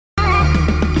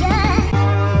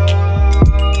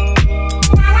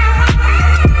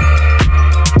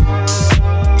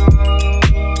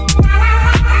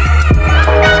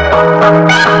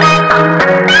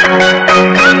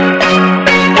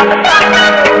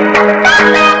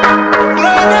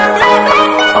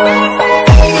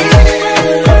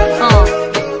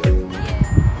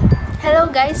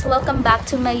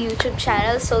my YouTube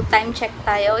channel. So, time check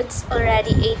tayo. It's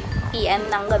already 8 PM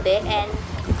ng gabi and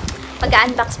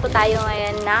mag-unbox po tayo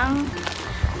ngayon ng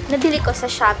nabili ko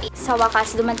sa Shopee. Sa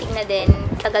wakas, dumating na din.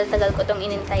 Tagal-tagal ko tong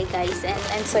inintay, guys. And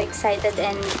I'm so excited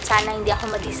and sana hindi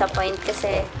ako ma-disappoint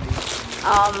kasi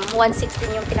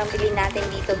 116 yung pinambili natin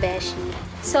dito, beshi.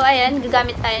 So, ayan,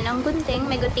 gagamit tayo ng gunting.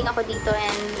 May gunting ako dito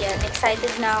and yan,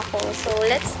 excited na ako. So,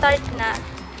 let's start na.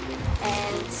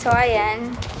 And, so,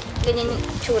 ayan, ganyan yung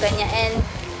itsura niya. And,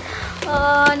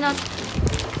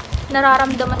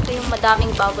 nararamdaman ko yung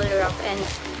madaming bubble wrap and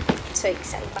so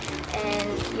excited.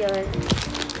 And, yun,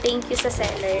 thank you sa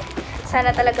seller. Sana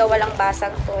talaga walang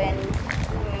basag to and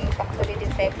factory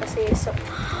defect kasi so,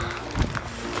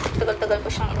 tagal-tagal ko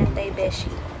siyang inantay,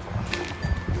 beshi.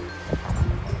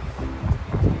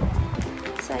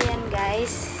 So, ayan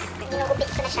guys. Ginugupit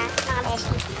ko na siya, mga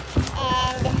beshi.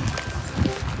 And,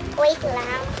 wait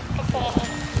lang, kasi,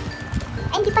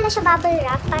 ay, hindi pala siya bubble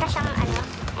wrap. Para siyang,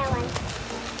 ewan,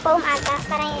 foam ata.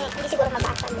 Para hindi siguro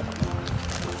mabasag.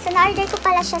 So, na-order ko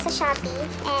pala siya sa Shopee.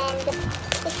 And,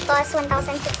 it cost 1,600.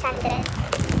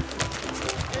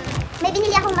 May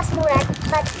binili akong mas mura,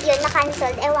 but yun,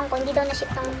 na-cancelled. Ewan ko, hindi daw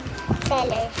na-ship ng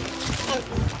seller. And,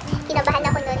 kinabahan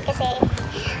ako nun kasi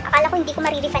akala ko hindi ko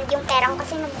ma-refund yung pera ko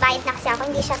kasi nagbayad na kasi ako,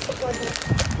 hindi siya secure.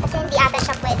 Kasi hindi ata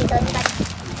siya pwede doon, but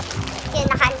yun,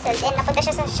 na-cancelled. And napunta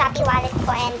siya sa Shopee wallet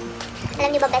ko and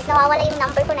alam niyo ba guys, nawawala yung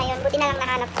number ko na yun. Buti na lang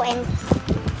nahanap ko and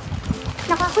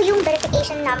nakuha ko yung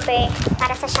verification number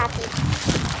para sa Shopee.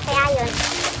 Kaya yun,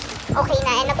 okay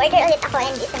na. And nag-order ulit ako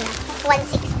and ito na,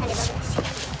 1.6 na, diba guys?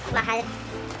 Mahal.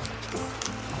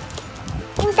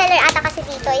 Yung seller ata kasi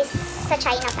dito is sa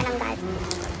China pa nang galing.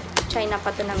 China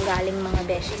pa to nang galing, mga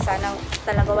beshi. Sana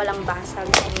talaga walang basag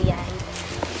and yan.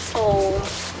 So,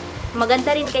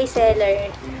 maganda rin kay seller.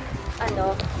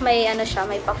 May siya,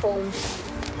 may pa-foam.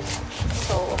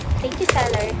 So, thank you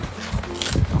seller.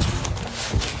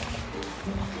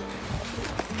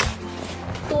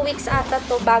 2 weeks ata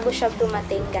to bago siya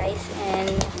dumating, guys.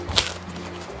 And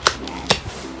yan.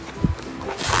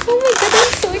 Oh my god,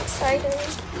 I'm so excited.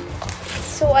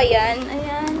 So, ayan.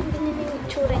 Ganyan yung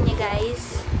itsura niya,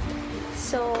 guys.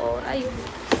 So, ayun.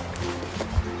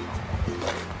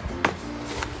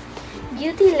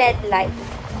 Beauty LED light.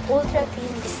 Ultra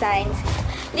thin designs.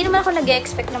 Hindi naman ako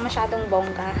nag-expect na masyadong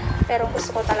bongga. Pero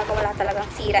gusto ko talaga, wala talagang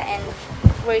sira and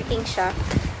working siya.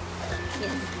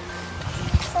 Yun.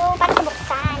 So, paano ito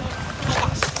buksan? Oh my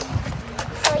gosh.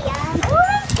 So, yan. Oh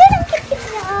my god, ang cute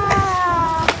niya.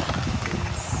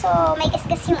 So, may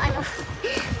gasgas yung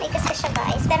may gasgas siya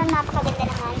guys. Pero napakaganda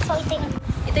naman. So, ito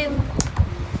yung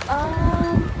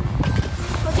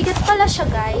mabigat pala siya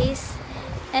guys.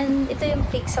 And ito yung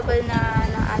fixable na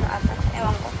ata.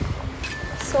 Ewan ko.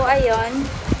 So, ayun.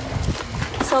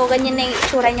 So, ganyan na yung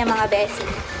itsura niya, mga besi.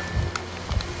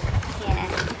 Yan.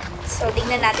 So,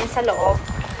 tignan natin sa loob.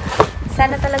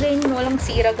 Sana talaga yung walang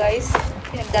sira, guys.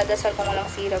 Pinagdadasal kong walang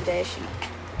sira, beshi.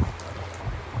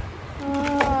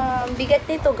 Bigat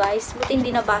nito, guys. Buti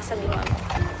hindi nabasag yung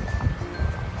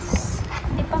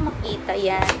Hindi pa makita,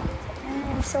 yan.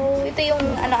 So, ito yung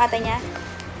ata niya.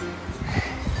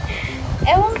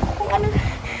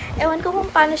 Ewan ko kung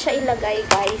paano siya ilagay,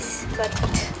 guys. But,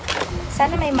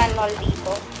 sana may manual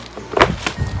dito.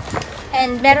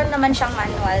 And, meron naman siyang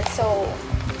manual. So,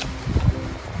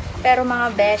 pero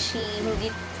mga beshi,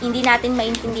 hindi natin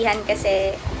maintindihan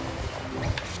kasi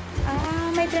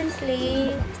may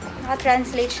translate.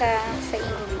 Naka-translate siya sa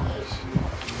English.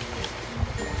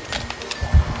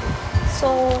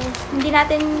 So, hindi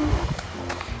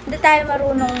tayo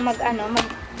marunong anong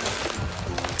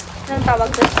tawag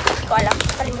doon? Hindi ko alam.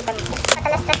 Kalimutan ko.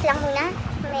 Matalastas lang muna.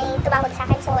 May tumawag sa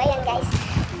akin. So, ayan guys.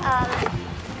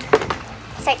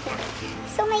 Start na.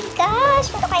 So, my gosh.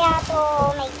 Ito kaya to.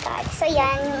 Oh my god. So,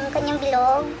 yan. Yung kanyang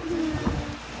bilog.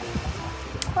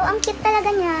 Oh, ang cute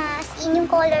talaga niya. As in, yung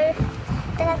color.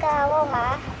 Talaga. Wow,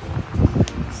 ha?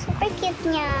 Super cute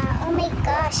niya. Oh my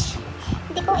gosh.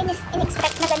 Hindi ko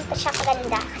in-expect na ganito siya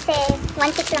kaganda. Kasi,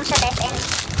 1.6 lang siya, best. And,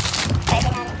 pwede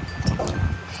na rin.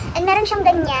 And meron siyang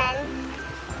ganyan.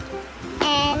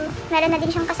 And meron na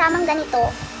din siyang kasamang ganito.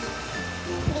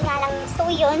 Hindi nga lang. So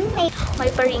yun. May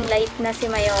pa-ring light na si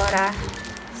Mayora.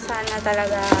 Sana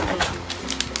talaga,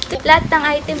 lahat ng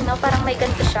item, no? Parang may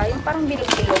ganito siya. Yung parang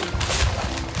bilog-bilog.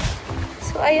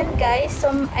 So, ayun guys.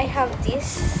 So, I have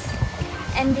this.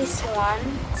 And this one.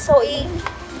 So,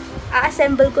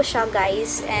 i-assemble ko siya,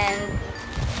 guys. And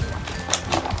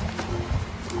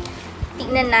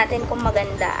tignan natin kung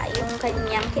maganda yung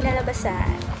kanyang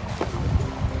kinalabasan.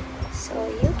 So,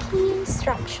 Yuki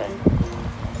instruction.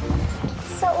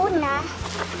 So, una,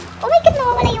 oh my god,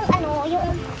 nawawala yung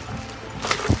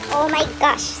Oh my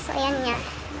gosh. So, ayan nga.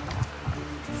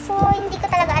 So, hindi ko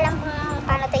talaga alam kung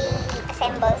paano ito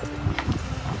i-assemble.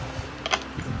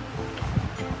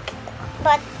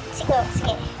 But, siguro,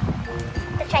 sige.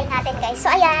 Try natin, guys.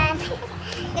 So, ayan.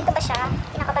 Ganito ba siya?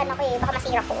 Kinakabahan ako eh. Baka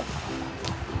masira ko.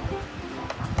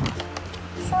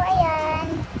 So, ayan.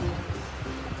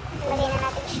 Lalagay na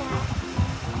natin siya.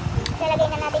 Lalagay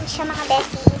na natin siya, mga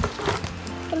bestie.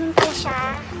 Ganun pala siya.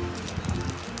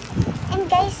 And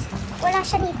guys, wala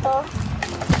siya dito.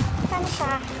 Paano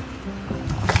siya?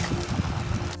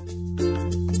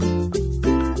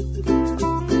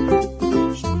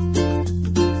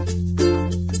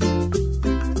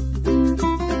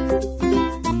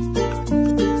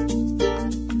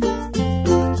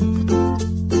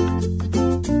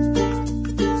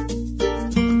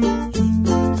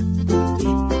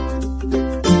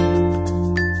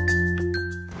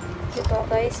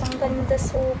 Guys, ang ganda,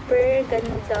 super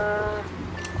ganda.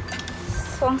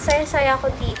 So, ang saya-saya ko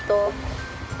dito.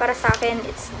 Para sa akin,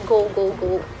 it's go, go,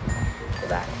 go.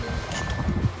 Diba?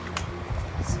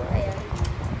 So, ayan.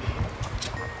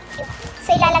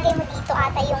 So, ilalagay mo dito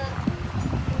ata yung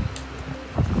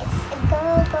it's a go,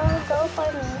 go, go for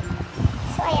me.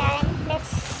 So, ayan.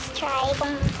 Let's try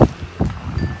kung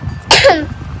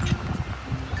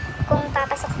kung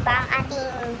papasok ba ang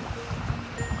ating.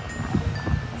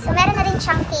 So, meron na rin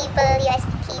siyang cable, USB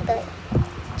cable,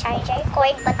 charger,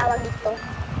 cord ba tawag dito.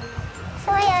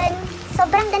 So, ayan.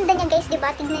 Sobrang ganda niya, guys, diba?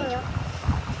 Tignan nyo.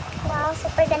 Wow,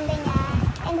 super ganda niya.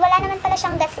 And wala naman pala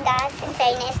siyang gas-gas, in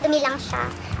fairness. Dumi lang siya.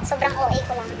 Sobrang OA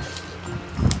ko lang.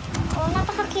 Oh,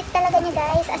 napaka-cute talaga niya,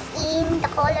 guys. As in,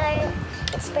 the color,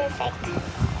 it's perfect.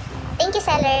 Thank you,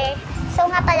 seller. So,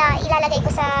 nga pala, ilalagay ko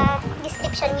sa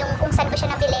description yung kung saan ko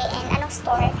siya nabili and anong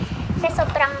store. Kasi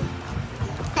sobrang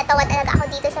natawa talaga ako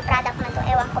dito sa product na to.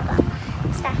 Ewan ko ba.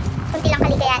 Basta, kunti lang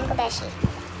kaligayahan ko, beshi.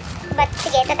 But,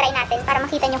 sige, tatry natin para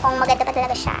makita nyo kung maganda pa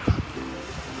talaga siya.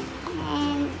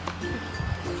 And,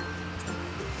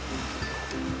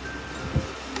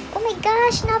 oh my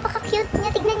gosh, napaka-cute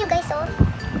niya. Tignan nyo, guys, oh.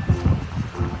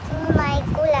 Oh my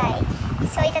kulay.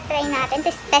 So, itatry natin.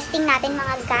 Testing natin,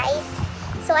 mga guys.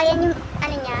 So, ayan yung,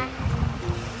 ano niya.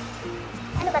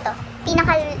 Ano ba to?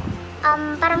 Pinaka,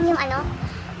 parang yung ano,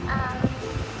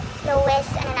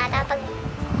 lowest, ano nata, pag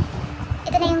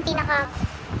ito na yung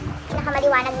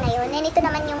pinakamaliwanag na yun, and ito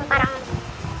naman yung parang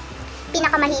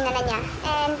pinakamahina na niya.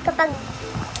 And kapag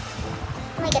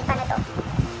oh my god, paano to?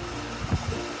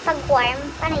 Pag warm,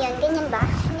 paano yun? Ganyan ba?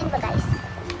 Ganyan ba, guys?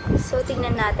 So,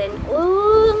 tingnan natin.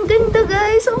 Oh, ang ganda,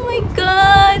 guys! Oh my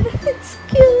god! It's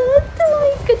cute! Oh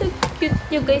my god, ang cute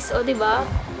nyo, guys. O, diba?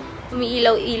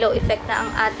 Umiilaw-ilaw effect na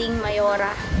ang ating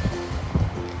Mayora.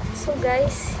 So,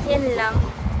 guys, yan lang.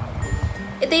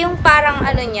 Ito yung parang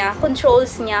ano niya,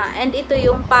 controls niya, and ito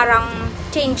yung parang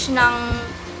change ng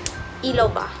ilaw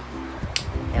ba?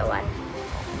 Ewan.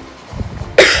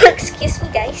 Excuse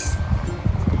me, guys.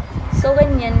 So,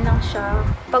 ganyan lang siya.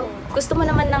 Pag gusto mo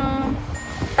naman ng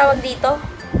tawag dito,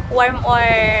 warm or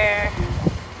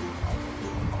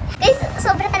guys,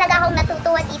 sobra talaga akong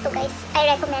natutuwa dito, guys.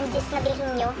 I recommend this na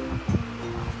bilhin nyo.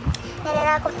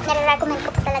 Nare-recommend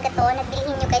ko pa talaga to na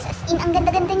bilhin nyo, guys. As in, ang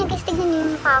ganda-ganda niya, guys. Tignan nyo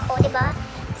yung mukha ko, diba?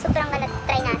 Sobrang ganda.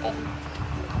 Try natin.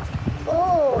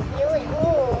 Ooh, yun.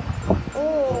 Ooh.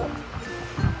 Ooh.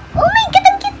 Oh my god,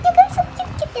 ang cute niya, guys. Ang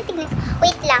cute niya. Tignan.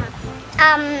 Wait lang.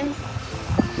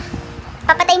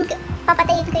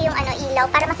 Papatayin ko yung ano, ilaw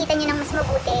para makita nyo ng mas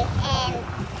mabuti. And,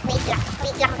 wait lang,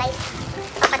 guys.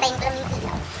 Papatayin ko lang yung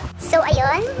ilaw. So,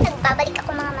 ayun. Nagbabalik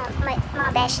ako mga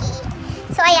beshi.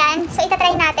 So, ayan. So,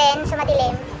 itatry natin sa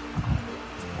madilim.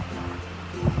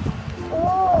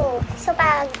 Ooh. So,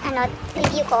 pag, ano,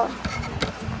 review ko.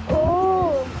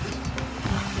 Ooh.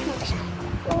 Ano ba siya?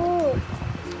 Ooh.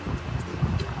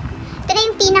 Ito na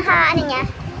yung pinaka, ano niya,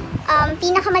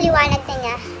 pinaka maliwanag na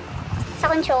niya sa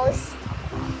controls.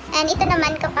 And ito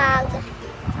naman kapag,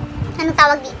 anong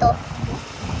tawag dito?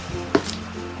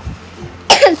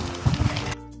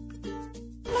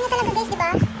 Ano na talaga, guys,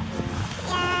 diba?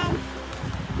 Yan.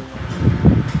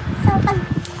 So, pag,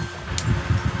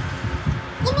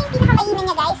 yun na yung pinakamaina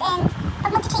niya, guys. And,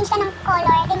 pag mag-change ka ng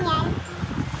color, ganyan.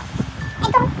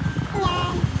 Ito,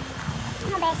 yan.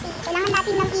 Mga besi, kailangan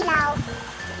natin ng ilaw.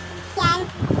 Yan.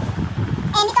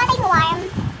 And, ito ata yung warm.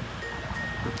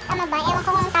 Tama ba? Ewan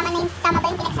ko kung tama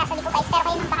ba yung pinagsasabi ko, guys. Pero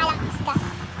kayo nang bakalang husga.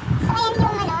 So, ayan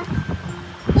yung, ano,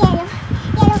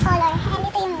 yellow color. And,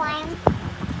 ito yung warm.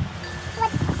 So,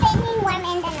 ito yung warm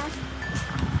and, ano.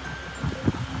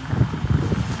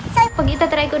 So, pag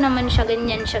itatry ko naman siya,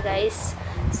 ganyan siya, guys.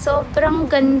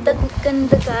 Sobrang ganda,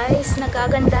 guys.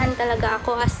 Nagagandahan talaga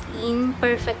ako, as in,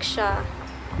 perfect siya.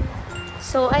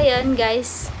 So, ayan,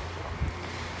 guys.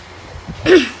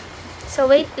 So,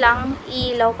 wait lang.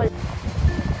 Ilaw ko.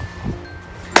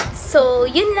 So,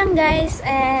 yun lang guys.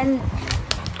 And,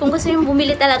 kung gusto nyo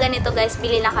bumili talaga nito guys,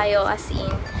 bili na kayo as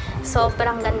in.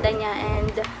 Sobrang ganda niya.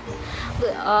 And,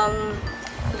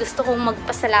 gusto kong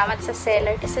magpasalamat sa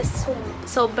seller kasi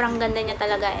sobrang ganda niya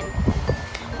talaga. And,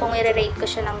 kung i-rate ko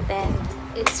siya ng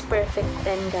 10, it's perfect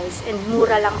 10 guys. And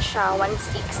mura lang siya,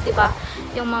 1.6, diba?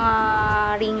 Yung mga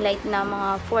ring light na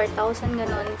mga 4,000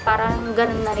 ganun, parang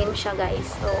ganun na rin siya guys.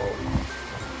 So,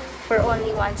 for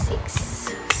only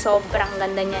 1.6, sobrang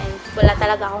ganda niya. And wala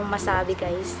talaga akong masabi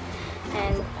guys.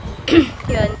 And,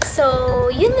 yun. So,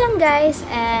 yun lang guys.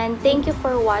 And thank you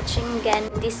for watching again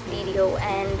this video.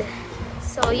 And,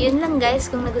 so, yun lang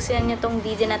guys. Kung nagustuhan nyo tong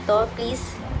video na to, please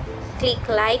click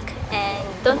like. And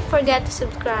don't forget to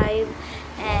subscribe.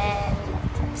 And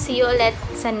see you ulit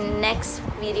sa next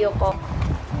video ko.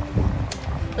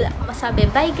 Wala akong masabi.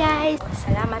 Bye guys!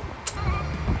 Salamat!